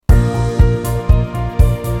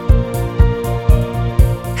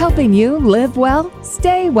helping you live well,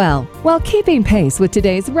 stay well, while keeping pace with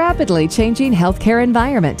today's rapidly changing healthcare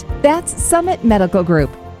environment. That's Summit Medical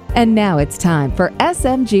Group. And now it's time for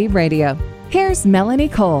SMG Radio. Here's Melanie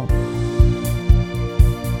Cole.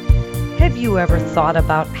 Have you ever thought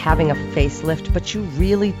about having a facelift, but you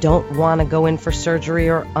really don't want to go in for surgery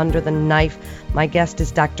or under the knife? My guest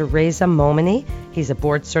is Dr. Reza Momeni. He's a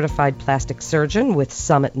board-certified plastic surgeon with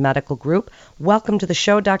Summit Medical Group. Welcome to the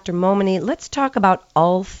show, Dr. Momeni. Let's talk about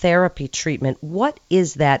Ultherapy treatment. What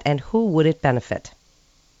is that, and who would it benefit?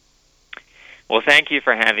 Well, thank you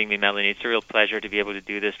for having me, Melanie. It's a real pleasure to be able to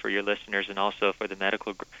do this for your listeners and also for the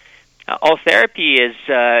medical group. Ultherapy is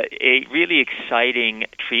a really exciting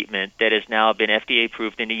treatment that has now been FDA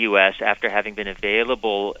approved in the U.S. after having been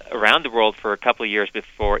available around the world for a couple of years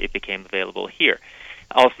before it became available here.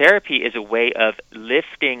 Ultherapy is a way of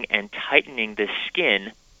lifting and tightening the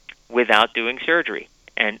skin without doing surgery.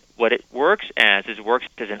 And what it works as is it works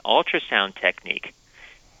as an ultrasound technique.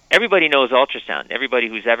 Everybody knows ultrasound. Everybody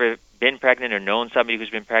who's ever been pregnant or known somebody who's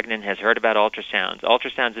been pregnant has heard about ultrasounds.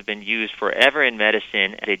 Ultrasounds have been used forever in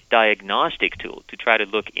medicine as a diagnostic tool to try to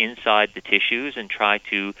look inside the tissues and try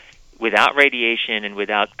to, without radiation and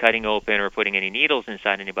without cutting open or putting any needles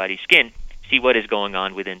inside anybody's skin, see what is going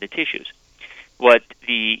on within the tissues. What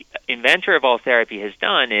the inventor of Ultherapy has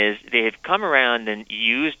done is they have come around and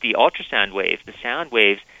used the ultrasound waves, the sound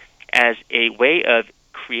waves, as a way of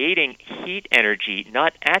creating heat energy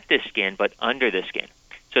not at the skin but under the skin,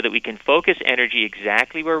 so that we can focus energy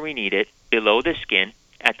exactly where we need it, below the skin,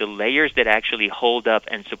 at the layers that actually hold up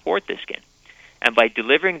and support the skin. And by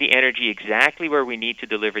delivering the energy exactly where we need to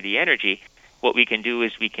deliver the energy, what we can do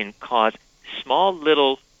is we can cause small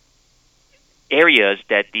little areas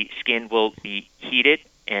that the skin will be heated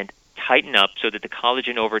and tighten up so that the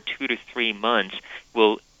collagen over 2 to 3 months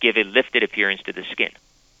will give a lifted appearance to the skin.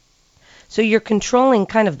 So you're controlling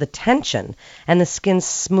kind of the tension and the skin's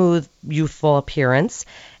smooth, youthful appearance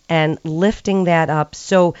and lifting that up.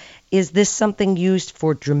 So is this something used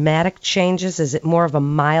for dramatic changes? Is it more of a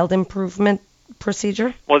mild improvement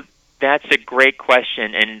procedure? Well, that's a great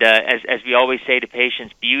question. And as we always say to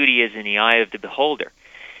patients, beauty is in the eye of the beholder.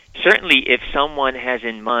 Certainly, if someone has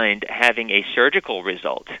in mind having a surgical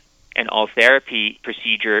result, an Ultherapy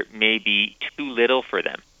procedure may be too little for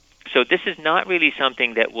them. So this is not really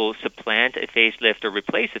something that will supplant a facelift or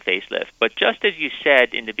replace a facelift. But just as you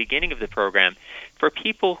said in the beginning of the program, for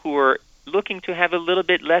people who are looking to have a little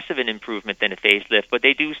bit less of an improvement than a facelift, but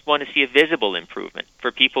they do want to see a visible improvement,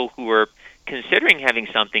 for people who are considering having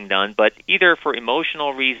something done, but either for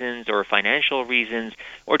emotional reasons or financial reasons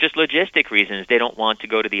or just logistic reasons, they don't want to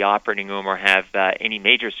go to the operating room or have any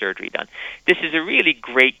major surgery done. This is a really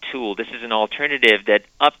great tool. This is an alternative that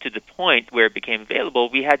up to the point where it became available,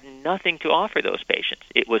 we had nothing to offer those patients.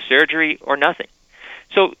 It was surgery or nothing.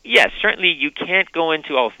 So yes, certainly you can't go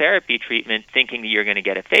into Ultherapy treatment thinking that you're going to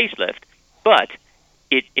get a facelift, but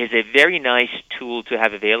it is a very nice tool to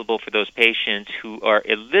have available for those patients who are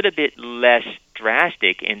a little bit less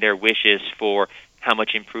drastic in their wishes for how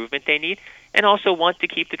much improvement they need, and also want to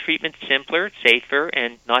keep the treatment simpler, safer,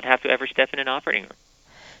 and not have to ever step in an operating room.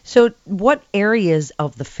 So what areas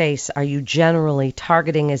of the face are you generally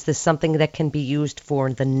targeting? Is this something that can be used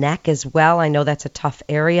for the neck as well? I know that's a tough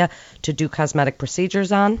area to do cosmetic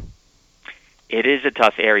procedures on. It is a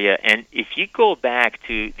tough area, and if you go back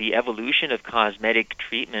to the evolution of cosmetic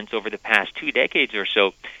treatments over the past 2 decades or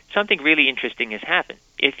so, something really interesting has happened.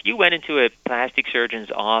 If you went into a plastic surgeon's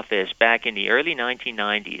office back in the early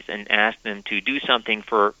 1990s and asked them to do something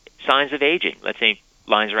for signs of aging, let's say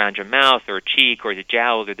lines around your mouth or cheek or the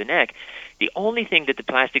jowl or the neck, the only thing that the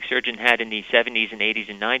plastic surgeon had in the 70s and 80s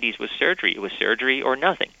and 90s was surgery. It was surgery or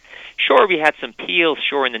nothing. Sure, we had some peels.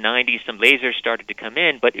 Sure, in the 90s, some lasers started to come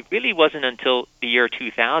in, but it really wasn't until the year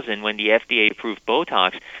 2000 when the FDA approved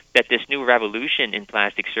Botox that this new revolution in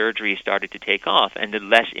plastic surgery started to take off and the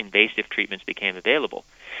less invasive treatments became available.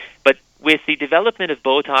 But with the development of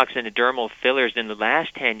Botox and the dermal fillers in the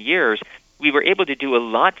last 10 years, we were able to do a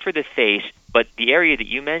lot for the face, but the area that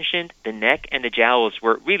you mentioned, the neck and the jowls,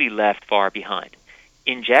 were really left far behind.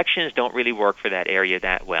 Injections don't really work for that area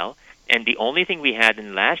that well. And the only thing we had in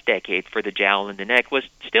the last decade for the jowl and the neck was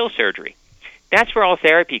still surgery. That's where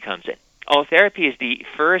Ultherapy comes in. Ultherapy is the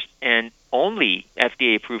first and only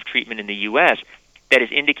FDA-approved treatment in the U.S. that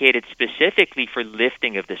is indicated specifically for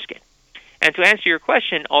lifting of the skin. And to answer your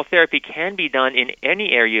question, Ultherapy can be done in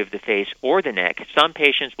any area of the face or the neck. Some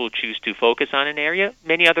patients will choose to focus on an area.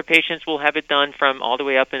 Many other patients will have it done from all the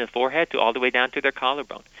way up in the forehead to all the way down to their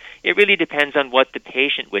collarbone. It really depends on what the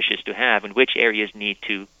patient wishes to have and which areas need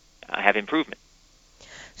to have improvement.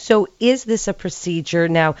 So is this a procedure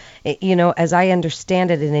now, as I understand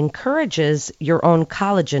it, it encourages your own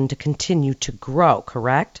collagen to continue to grow,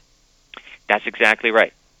 correct? That's exactly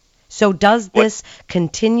right. So does this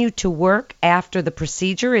continue to work after the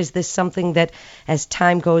procedure? Is this something that as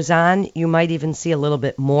time goes on, you might even see a little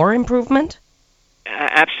bit more improvement?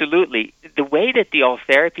 Absolutely. The way that the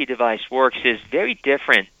Alltherapy device works is very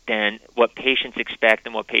different than what patients expect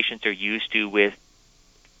and what patients are used to with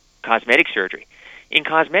cosmetic surgery. In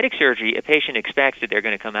cosmetic surgery, a patient expects that they're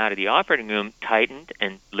going to come out of the operating room tightened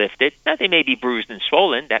and lifted. Now, they may be bruised and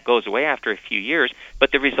swollen. That goes away after a few years, but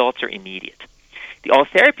the results are immediate. The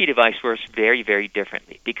Alltherapy device works very, very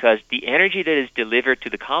differently because the energy that is delivered to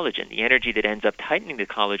the collagen, the energy that ends up tightening the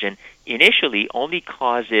collagen, initially only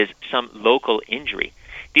causes some local injury.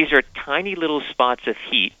 These are tiny little spots of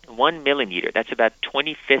heat, 1 millimeter, that's about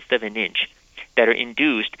 25th of an inch, that are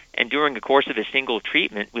induced, and during the course of a single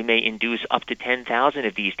treatment, we may induce up to 10,000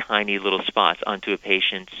 of these tiny little spots onto a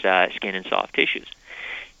patient's skin and soft tissues.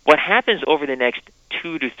 What happens over the next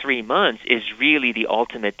 2 to 3 months is really the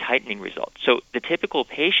ultimate tightening result. So the typical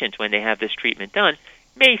patient, when they have this treatment done,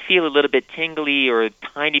 may feel a little bit tingly or a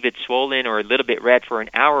tiny bit swollen or a little bit red for an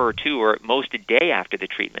hour or two or most a day after the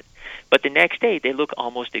treatment. But the next day, they look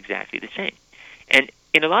almost exactly the same. And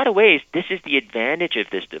in a lot of ways, this is the advantage of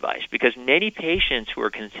this device because many patients who are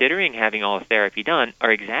considering having Alltherapy done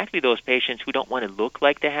are exactly those patients who don't want to look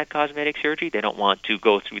like they had cosmetic surgery. They don't want to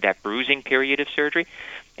go through that bruising period of surgery.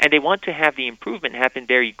 And they want to have the improvement happen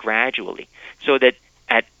very gradually so that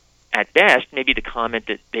at best, maybe the comment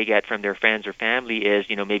that they get from their friends or family is,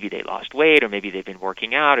 maybe they lost weight or maybe they've been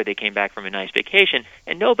working out or they came back from a nice vacation,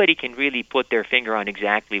 and nobody can really put their finger on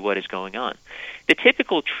exactly what is going on. The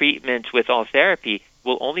typical treatment with Alltherapy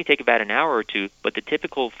will only take about an hour or two, but the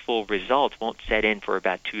typical full results won't set in for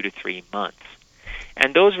about 2 to 3 months.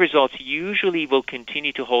 And those results usually will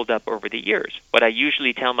continue to hold up over the years. What I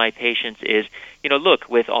usually tell my patients is, look,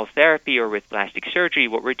 with Alltherapy or with plastic surgery,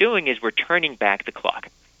 what we're doing is we're turning back the clock.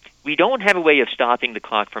 We don't have a way of stopping the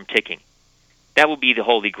clock from ticking. That will be the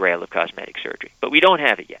holy grail of cosmetic surgery, but we don't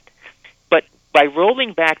have it yet. But by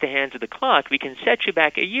rolling back the hands of the clock, we can set you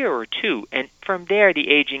back a year or two, and from there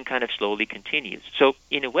the aging kind of slowly continues. So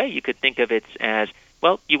in a way, you could think of it as,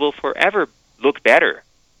 well, you will forever look better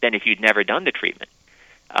than if you'd never done the treatment.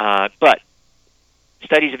 But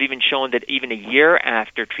studies have even shown that even a year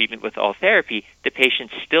after treatment with Alltherapy, the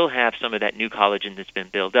patients still have some of that new collagen that's been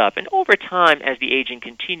built up. And over time, as the aging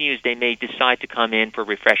continues, they may decide to come in for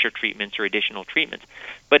refresher treatments or additional treatments.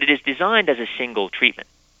 But it is designed as a single treatment.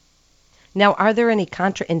 Now, are there any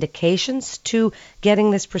contraindications to getting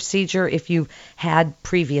this procedure if you've had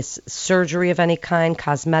previous surgery of any kind,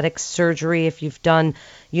 cosmetic surgery, if you've done,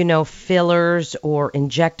 fillers or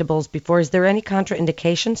injectables before? Is there any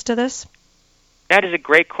contraindications to this? That is a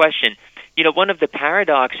great question. One of the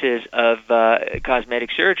paradoxes of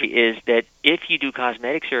cosmetic surgery is that if you do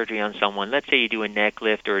cosmetic surgery on someone, let's say you do a neck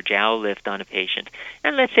lift or a jowl lift on a patient,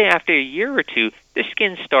 and let's say after a year or two, the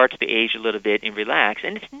skin starts to age a little bit and relax,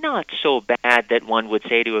 and it's not so bad that one would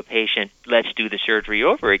say to a patient, let's do the surgery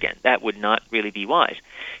over again. That would not really be wise.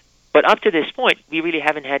 But up to this point, we really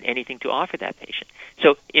haven't had anything to offer that patient.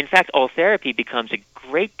 So, in fact, Alltherapy becomes a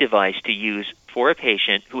great device to use for a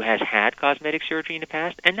patient who has had cosmetic surgery in the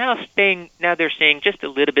past, and now they're saying just a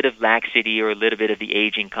little bit of laxity or a little bit of the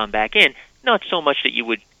aging come back in, not so much that you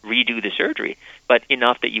would redo the surgery, but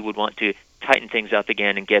enough that you would want to tighten things up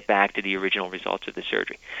again and get back to the original results of the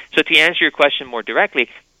surgery. So to answer your question more directly,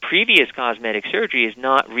 previous cosmetic surgery is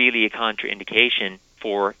not really a contraindication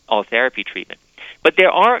for Alltherapy treatment. But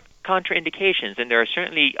there are contraindications, and there are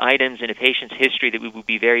certainly items in a patient's history that we will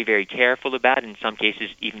be very, very careful about, and in some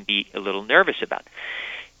cases even be a little nervous about.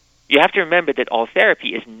 You have to remember that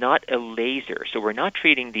Alltherapy is not a laser, so we're not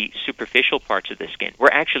treating the superficial parts of the skin. We're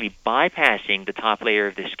actually bypassing the top layer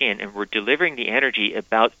of the skin, and we're delivering the energy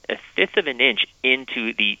about 1/5 of an inch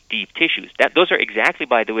into the deep tissues. Those are exactly,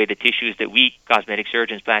 by the way, the tissues that we cosmetic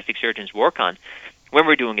surgeons, plastic surgeons work on when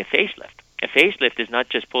we're doing a facelift. A facelift is not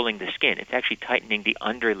just pulling the skin. It's actually tightening the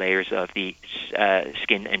underlayers of the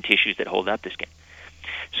skin and tissues that hold up the skin.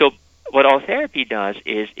 So what Alltherapy does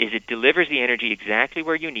is it delivers the energy exactly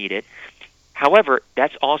where you need it. However,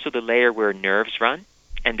 that's also the layer where nerves run,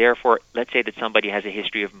 and therefore, let's say that somebody has a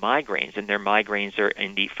history of migraines, and their migraines are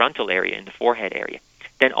in the frontal area, in the forehead area.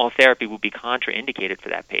 Then Alltherapy will be contraindicated for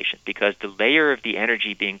that patient because the layer of the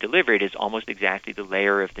energy being delivered is almost exactly the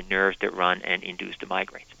layer of the nerves that run and induce the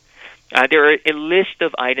migraines. There are a list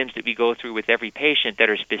of items that we go through with every patient that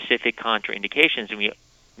are specific contraindications, and we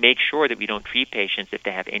make sure that we don't treat patients if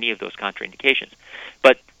they have any of those contraindications.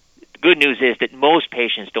 But good news is that most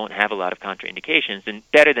patients don't have a lot of contraindications, and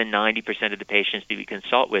better than 90% of the patients that we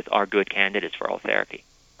consult with are good candidates for Ultherapy.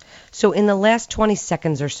 So in the last 20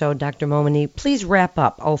 seconds or so, Dr. Momeny, please wrap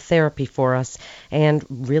up Ultherapy for us and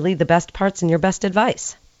really the best parts and your best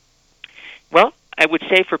advice. Well, I would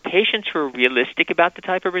say for patients who are realistic about the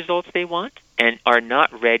type of results they want and are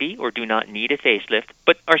not ready or do not need a facelift,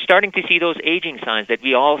 but are starting to see those aging signs that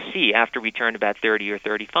we all see after we turn about 30 or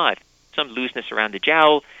 35. Some looseness around the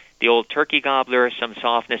jowl, the old turkey gobbler, some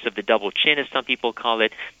softness of the double chin, as some people call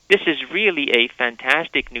it. This is really a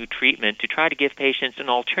fantastic new treatment to try to give patients an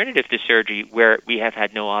alternative to surgery where we have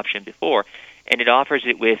had no option before. And it offers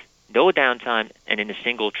it with no downtime and in a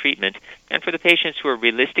single treatment. And for the patients who are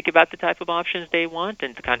realistic about the type of options they want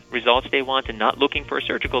and the kind of results they want and not looking for a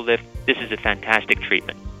surgical lift, this is a fantastic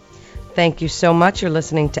treatment. Thank you so much. You're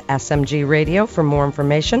listening to SMG Radio. For more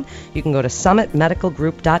information, you can go to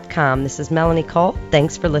summitmedicalgroup.com. This is Melanie Cole.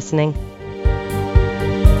 Thanks for listening.